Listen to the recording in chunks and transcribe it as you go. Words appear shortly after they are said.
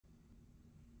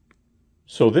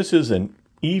So this is an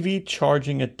EV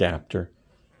charging adapter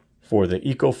for the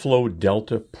EcoFlow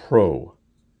Delta Pro.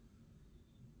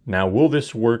 Now, will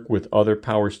this work with other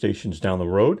power stations down the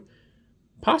road?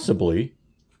 Possibly,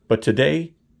 but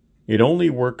today it only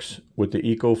works with the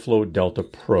EcoFlow Delta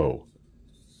Pro.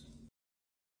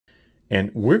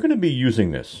 And we're going to be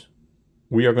using this.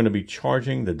 We are going to be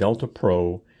charging the Delta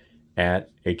Pro at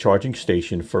a charging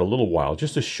station for a little while,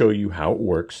 just to show you how it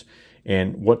works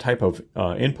and what type of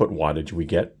input wattage we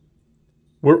get.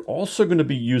 We're also going to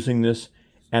be using this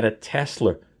at a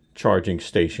Tesla charging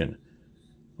station.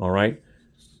 All right.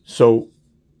 So,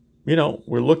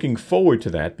 we're looking forward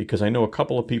to that because I know a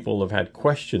couple of people have had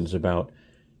questions about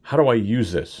how do I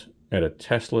use this at a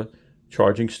Tesla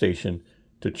charging station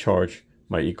to charge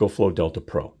my EcoFlow Delta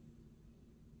Pro.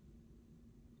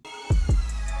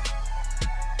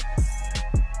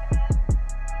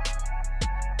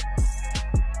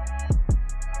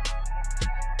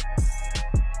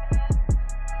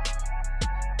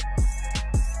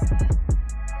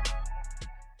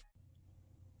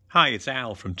 Hi, it's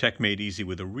Al from Techmadeezy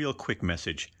with a real quick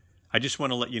message. I just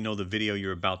want to let you know the video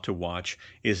you're about to watch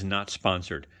is not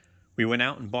sponsored. We went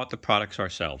out and bought the products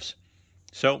ourselves.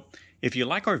 So, if you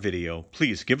like our video,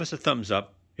 please give us a thumbs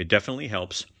up. It definitely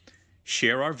helps.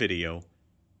 Share our video.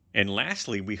 And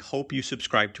lastly, we hope you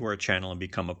subscribe to our channel and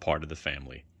become a part of the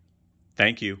family.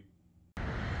 Thank you.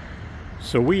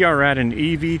 So we are at an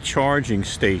EV charging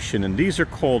station, and these are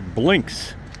called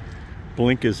Blinks.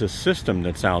 Blink is a system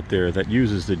that's out there that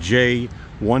uses the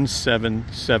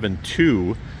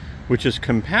J1772, which is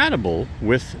compatible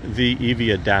with the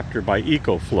EV adapter by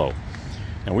EcoFlow.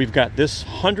 And we've got this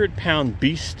 100-pound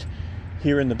beast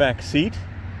here in the back seat.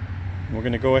 We're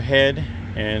going to go ahead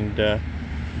and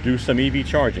do some EV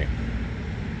charging.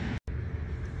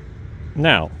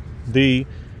 Now, the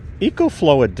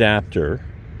EcoFlow adapter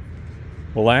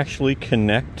will actually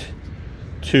connect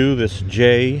to this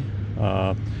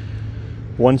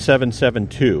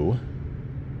J1772.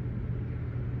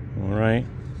 All right,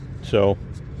 so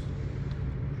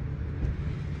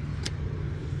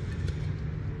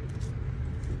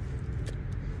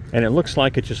and it looks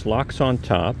like it just locks on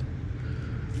top,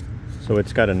 so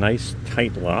it's got a nice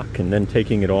tight lock, and then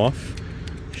taking it off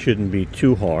shouldn't be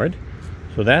too hard.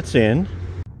 So that's in.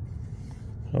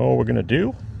 So all we're gonna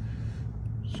do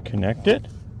is connect it.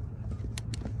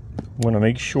 I want to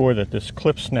make sure that this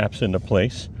clip snaps into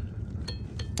place,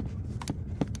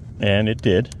 and it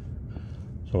did,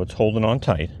 so it's holding on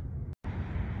tight.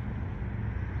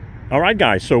 All right,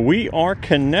 guys, so we are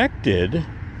connected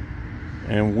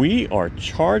and we are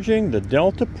charging the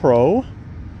Delta Pro.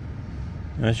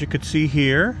 As you can see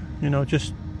here,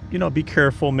 just be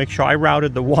careful, make sure I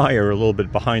routed the wire a little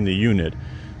bit behind the unit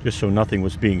just so nothing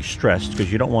was being stressed,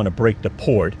 because you don't want to break the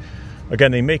port.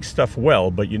 Again, they make stuff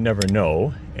well, but you never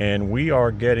know. And we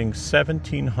are getting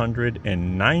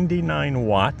 1799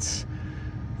 watts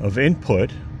of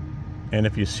input. And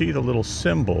if you see the little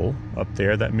symbol up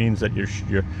there, that means that you're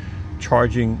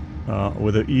charging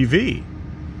with an EV.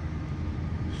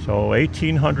 So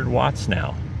 1800 watts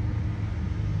now.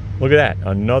 Look at that,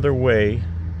 another way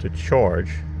to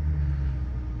charge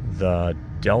the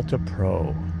Delta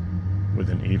Pro with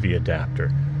an EV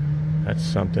adapter. That's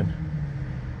something.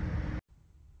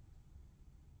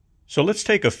 So let's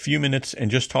take a few minutes and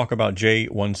just talk about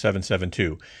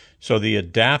J1772. So the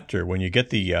adapter, when you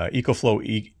get the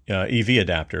EcoFlow EV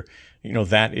adapter,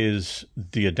 that is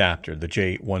the adapter, the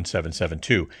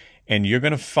J1772. And you're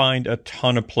going to find a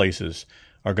ton of places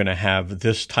are going to have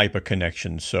this type of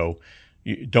connection. So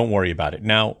don't worry about it.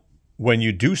 Now, when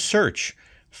you do search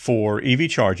for EV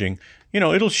charging,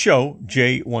 it'll show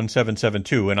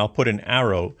J1772, and I'll put an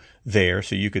arrow there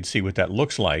so you could see what that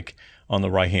looks like on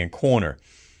the right-hand corner.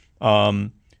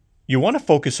 You want to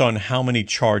focus on how many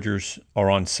chargers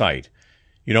are on site.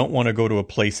 You don't want to go to a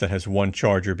place that has one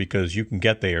charger, because you can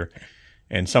get there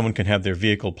and someone can have their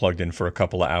vehicle plugged in for a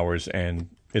couple of hours and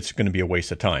it's going to be a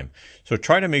waste of time. So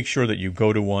try to make sure that you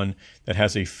go to one that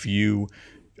has a few,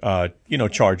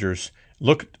 chargers.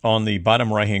 Look on the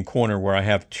bottom right-hand corner where I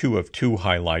have 2 of 2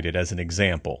 highlighted as an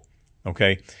example.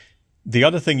 Okay. The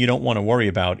other thing you don't want to worry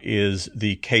about is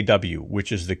the kW,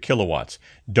 which is the kilowatts.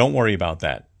 Don't worry about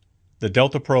that. The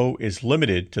Delta Pro is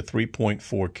limited to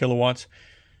 3.4 kilowatts.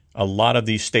 A lot of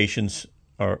these stations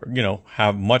are,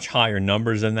 have much higher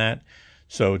numbers than that.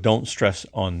 So don't stress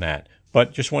on that.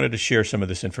 But just wanted to share some of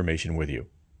this information with you.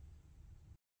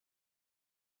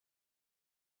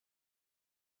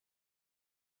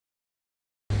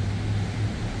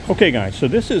 Okay, guys, so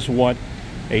this is what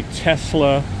a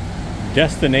Tesla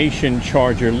destination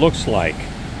charger looks like.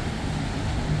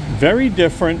 Very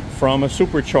different from a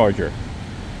supercharger.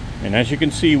 And as you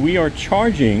can see, we are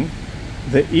charging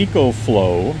the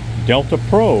EcoFlow Delta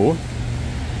Pro.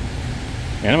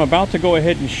 And I'm about to go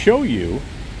ahead and show you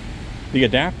the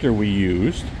adapter we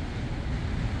used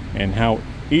and how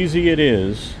easy it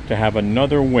is to have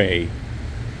another way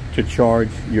to charge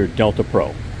your Delta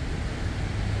Pro.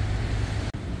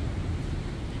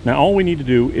 Now all we need to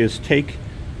do is take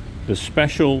the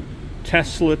special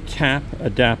TeslaTap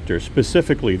adapter,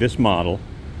 specifically this model,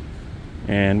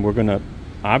 and we're gonna,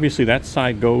 obviously that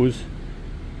side goes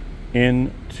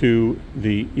into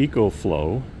the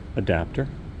EcoFlow adapter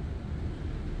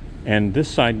and this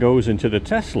side goes into the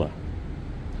Tesla.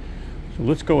 So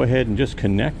let's go ahead and just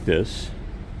connect this.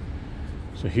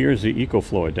 So here's the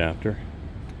EcoFlow adapter.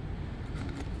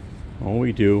 All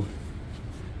we do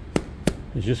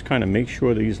is just kind of make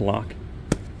sure these lock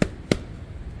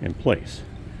in place.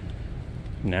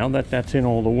 Now that that's in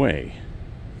all the way,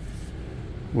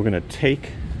 we're going to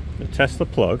take the Tesla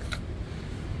plug.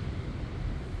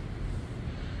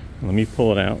 Let me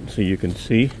pull it out so you can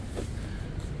see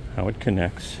how it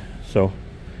connects. So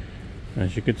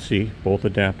as you can see, both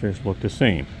adapters look the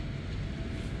same.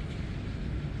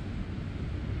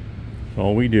 So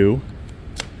all we do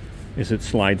is it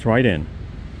slides right in.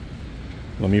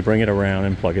 Let me bring it around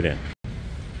and plug it in.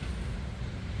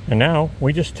 And now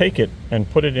we just take it and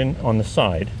put it in on the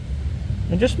side.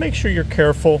 And just make sure you're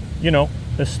careful. You know,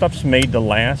 this stuff's made to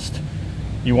last.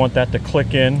 You want that to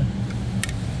click in.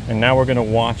 And now we're going to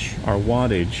watch our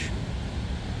wattage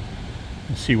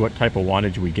and see what type of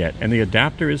wattage we get. And the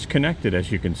adapter is connected,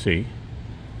 as you can see.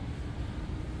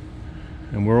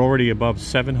 And we're already above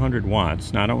 700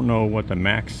 watts. Now I don't know what the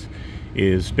max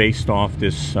is based off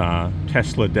this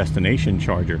Tesla destination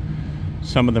charger.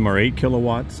 Some of them are 8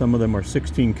 kilowatts, some of them are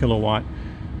 16 kilowatt.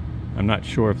 I'm not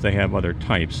sure if they have other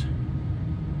types.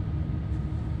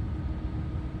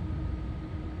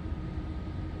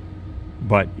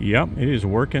 But yep, it is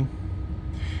working.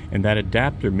 And that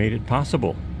adapter made it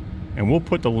possible. And we'll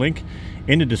put the link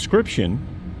in the description.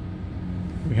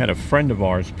 We had a friend of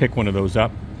ours pick one of those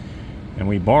up and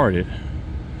we borrowed it.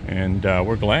 And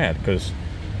we're glad because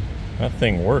that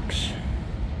thing works.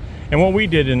 And what we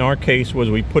did in our case was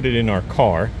we put it in our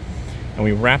car and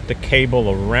we wrapped the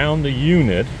cable around the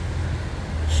unit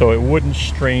so it wouldn't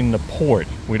strain the port.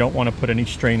 We don't want to put any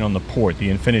strain on the port, the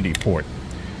infinity port.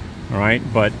 All right,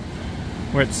 but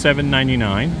we're at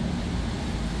 $799,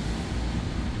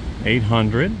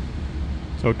 800.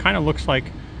 So it kind of looks like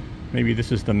maybe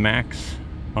this is the max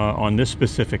on this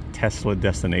specific Tesla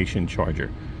destination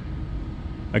charger.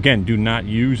 Again, do not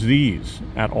use these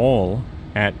at all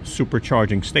at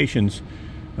supercharging stations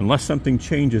unless something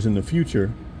changes in the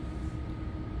future.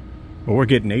 But we're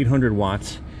getting 800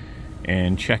 watts,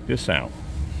 and check this out.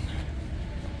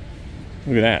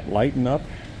 Look at that, lighting up,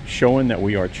 showing that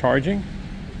we are charging.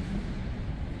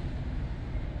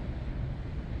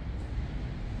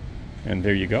 And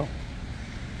there you go.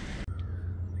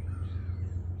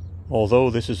 Although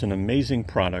this is an amazing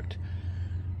product,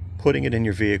 putting it in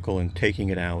your vehicle and taking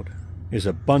it out is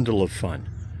a bundle of fun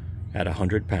at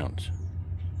 100 pounds.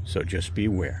 So just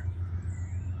beware.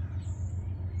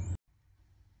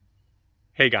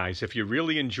 Hey guys, if you're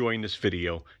really enjoying this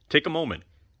video, take a moment,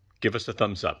 give us a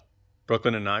thumbs up.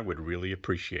 Brooklyn and I would really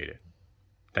appreciate it.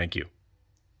 Thank you.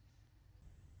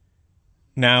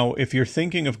 Now, if you're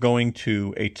thinking of going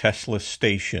to a Tesla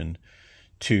station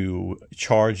to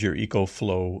charge your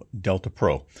EcoFlow Delta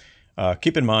Pro,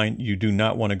 keep in mind you do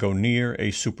not want to go near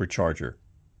a supercharger.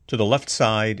 To the left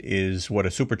side is what a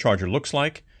supercharger looks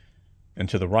like, and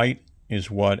to the right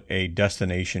is what a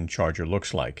destination charger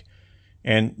looks like.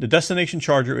 And the destination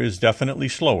charger is definitely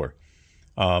slower,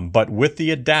 but with the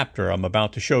adapter I'm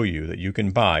about to show you that you can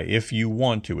buy if you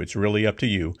want to, it's really up to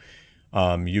you,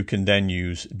 you can then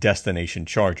use destination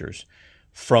chargers.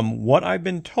 From what I've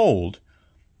been told,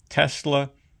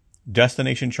 Tesla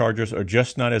destination chargers are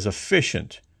just not as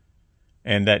efficient,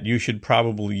 and that you should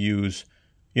probably use,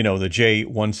 you know, the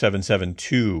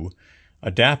J1772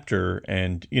 adapter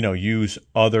and, you know, use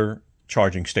other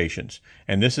charging stations.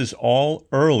 And this is all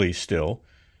early still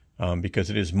because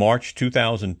it is March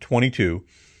 2022,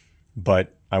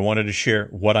 but I wanted to share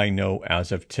what I know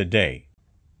as of today.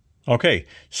 Okay,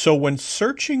 so when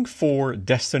searching for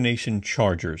destination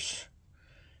chargers,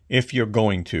 if you're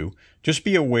going to, just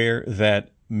be aware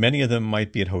that many of them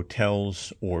might be at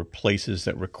hotels or places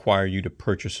that require you to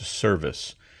purchase a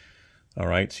service. All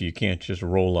right, so you can't just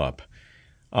roll up.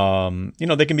 You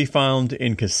know, they can be found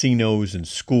in casinos and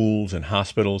schools and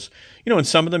hospitals. You know, and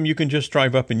some of them you can just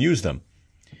drive up and use them.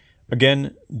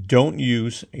 Again, don't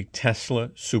use a Tesla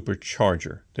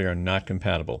supercharger. They are not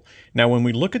compatible. Now, when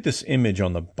we look at this image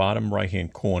on the bottom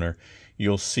right-hand corner,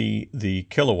 you'll see the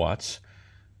kilowatts.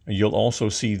 You'll also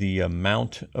see the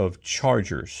amount of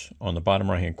chargers. On the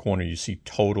bottom right-hand corner, you see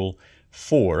total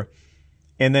 4.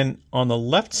 And then on the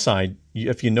left side,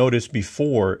 if you notice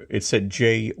before, it said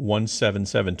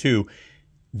J1772.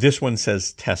 This one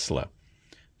says Tesla.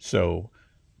 So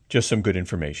just some good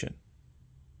information.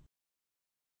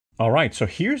 All right, so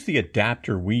here's the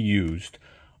adapter we used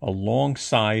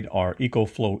alongside our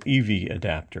EcoFlow EV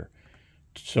adapter.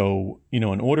 So, in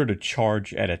order to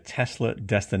charge at a Tesla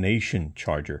destination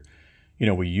charger,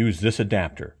 we use this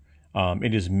adapter.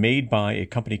 It is made by a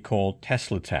company called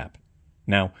TeslaTap.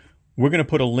 Now, we're going to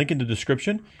put a link in the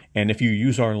description, and if you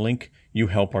use our link, you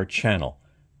help our channel.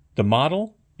 The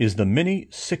model is the Mini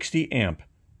 60 amp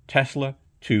Tesla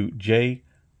to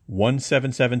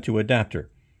J1772 adapter.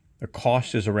 The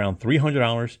cost is around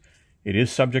 $300. It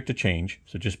is subject to change,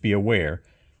 so just be aware.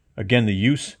 Again, the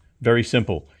use, very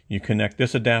simple. You connect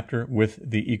this adapter with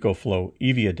the EcoFlow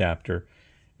EV adapter,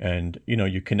 and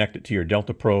you connect it to your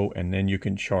Delta Pro, and then you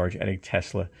can charge at a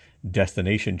Tesla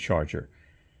destination charger.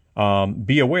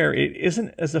 Be aware, it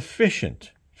isn't as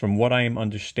efficient from what I am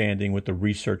understanding with the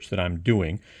research that I'm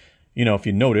doing. If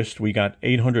you noticed, we got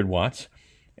 800 watts,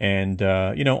 and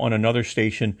on another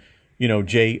station,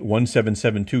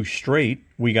 J1772 straight,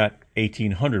 we got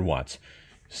 1800 watts.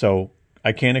 So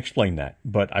I can't explain that,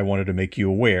 but I wanted to make you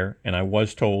aware, and I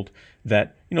was told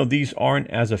that, these aren't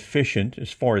as efficient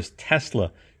as far as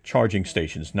Tesla charging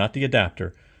stations, not the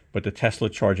adapter, but the Tesla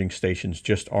charging stations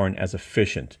just aren't as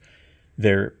efficient.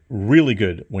 They're really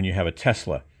good when you have a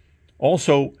Tesla.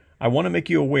 Also, I want to make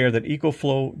you aware that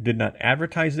EcoFlow did not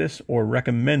advertise this or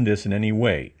recommend this in any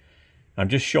way. I'm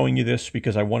just showing you this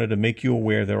because I wanted to make you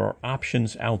aware there are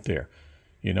options out there,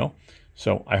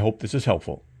 So I hope this is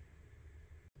helpful.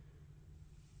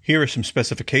 Here are some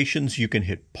specifications. You can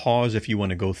hit pause if you want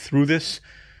to go through this,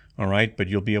 all right? But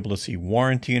you'll be able to see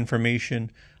warranty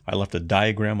information. I left a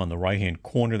diagram on the right-hand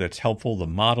corner that's helpful, the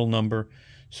model number.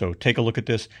 So take a look at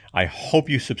this. I hope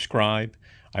you subscribe.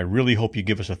 I really hope you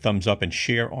give us a thumbs up and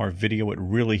share our video. It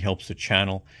really helps the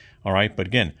channel, all right? But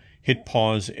again, hit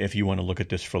pause if you want to look at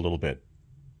this for a little bit.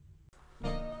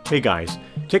 Hey guys,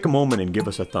 take a moment and give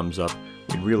us a thumbs up.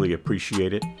 We'd really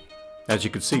appreciate it. As you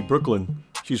can see, Brooklyn,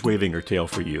 she's waving her tail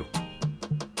for you.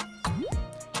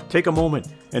 Take a moment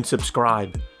and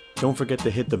subscribe. Don't forget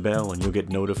to hit the bell and you'll get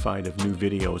notified of new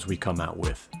videos we come out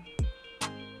with.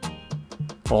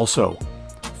 Also,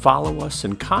 follow us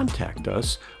and contact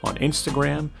us on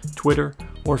Instagram, Twitter,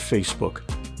 or Facebook.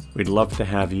 We'd love to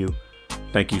have you.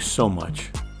 Thank you so much,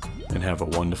 and have a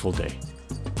wonderful day.